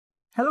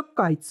Hello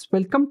guys,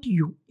 welcome to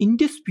you. In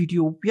this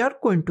video, we are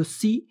going to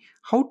see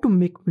how to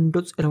make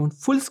Windows 11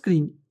 full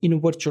screen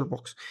in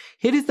VirtualBox.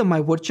 Here is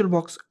my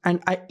VirtualBox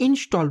and I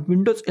install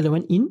Windows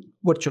 11 in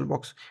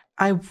VirtualBox.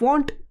 I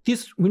want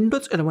this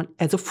Windows 11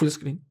 as a full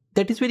screen.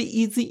 That is very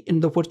easy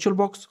in the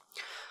VirtualBox.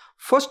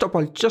 First of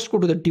all, just go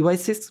to the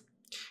devices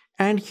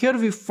and here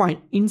we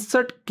find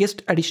insert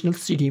guest additional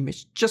CD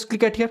image. Just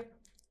click at here.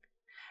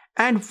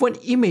 And one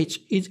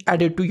image is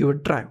added to your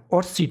drive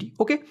or CD.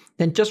 Okay,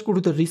 then just go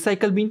to the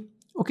recycle bin.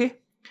 Okay,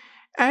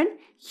 and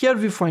here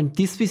we find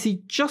this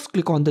PC. Just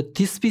click on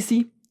this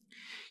PC.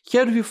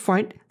 Here we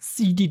find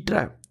CD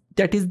drive.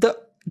 That is the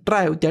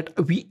drive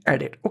that we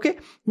added. Okay,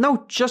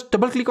 now just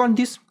double click on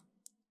this.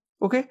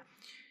 Okay,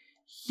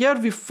 here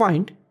we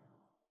find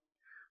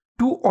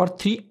 2 or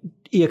 3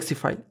 exe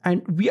file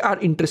and we are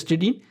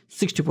interested in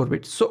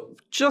 64-bit. So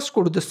just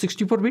go to the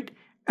 64-bit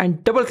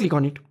and double click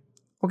on it.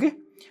 Okay,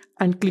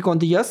 and click on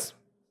the yes,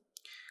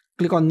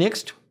 click on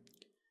next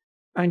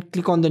and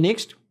click on the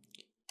next,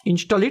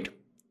 install it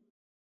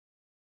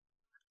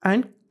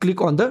and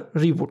click on the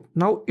reboot.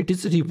 Now it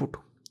is reboot.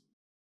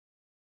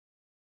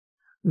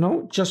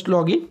 Now just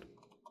log in.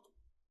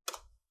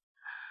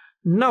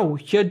 Now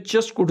here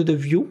just go to the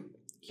view.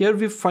 Here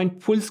we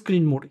find full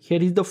screen mode.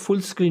 Here is the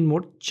full screen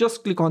mode.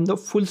 Just click on the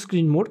full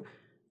screen mode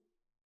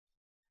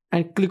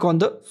and click on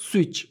the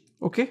switch.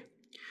 Okay,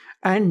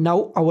 and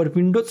now our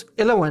Windows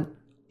 11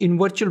 in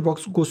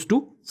VirtualBox goes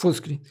to full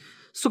screen.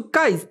 So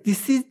guys,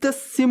 this is the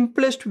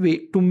simplest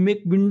way to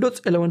make Windows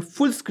 11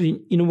 full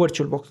screen in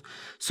VirtualBox.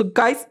 So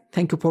guys,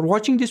 thank you for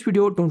watching this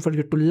video. Don't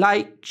forget to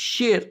like,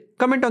 share,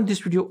 comment on this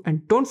video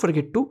and don't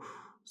forget to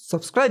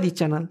subscribe the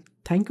channel.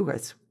 Thank you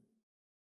guys.